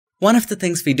One of the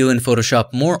things we do in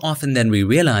Photoshop more often than we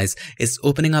realize is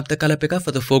opening up the color picker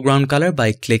for the foreground color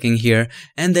by clicking here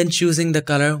and then choosing the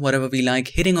color, whatever we like,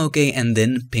 hitting OK and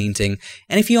then painting.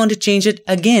 And if you want to change it,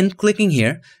 again, clicking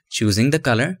here, choosing the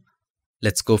color.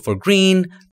 Let's go for green.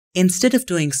 Instead of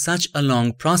doing such a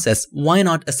long process, why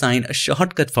not assign a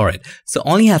shortcut for it? So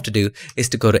all you have to do is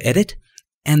to go to Edit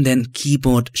and then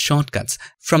Keyboard Shortcuts.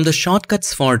 From the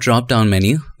Shortcuts for drop-down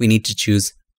menu, we need to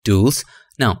choose Tools.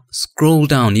 Now, scroll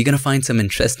down, you're going to find some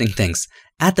interesting things.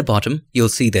 At the bottom, you'll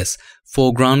see this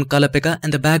foreground color picker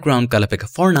and the background color picker.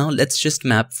 For now, let's just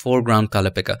map foreground color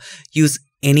picker. Use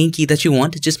any key that you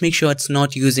want. Just make sure it's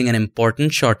not using an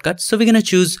important shortcut. So we're going to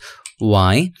choose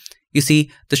Y. You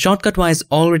see, the shortcut Y is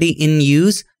already in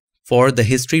use for the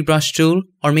history brush tool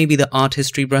or maybe the art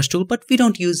history brush tool, but we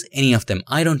don't use any of them.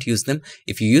 I don't use them.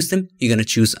 If you use them, you're going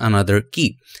to choose another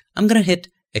key. I'm going to hit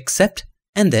Accept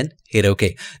and then hit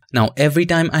OK. Now, every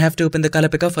time I have to open the color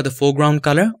picker for the foreground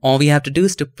color, all we have to do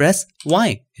is to press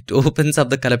Y. It opens up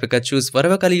the color picker, choose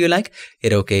whatever color you like,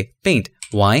 hit OK, paint.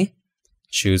 Y,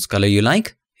 choose color you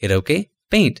like, hit OK,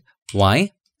 paint.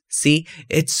 Y. See,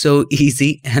 it's so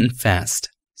easy and fast.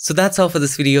 So that's all for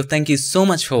this video. Thank you so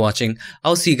much for watching.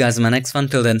 I'll see you guys in my next one.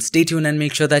 Till then, stay tuned and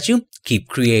make sure that you keep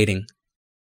creating.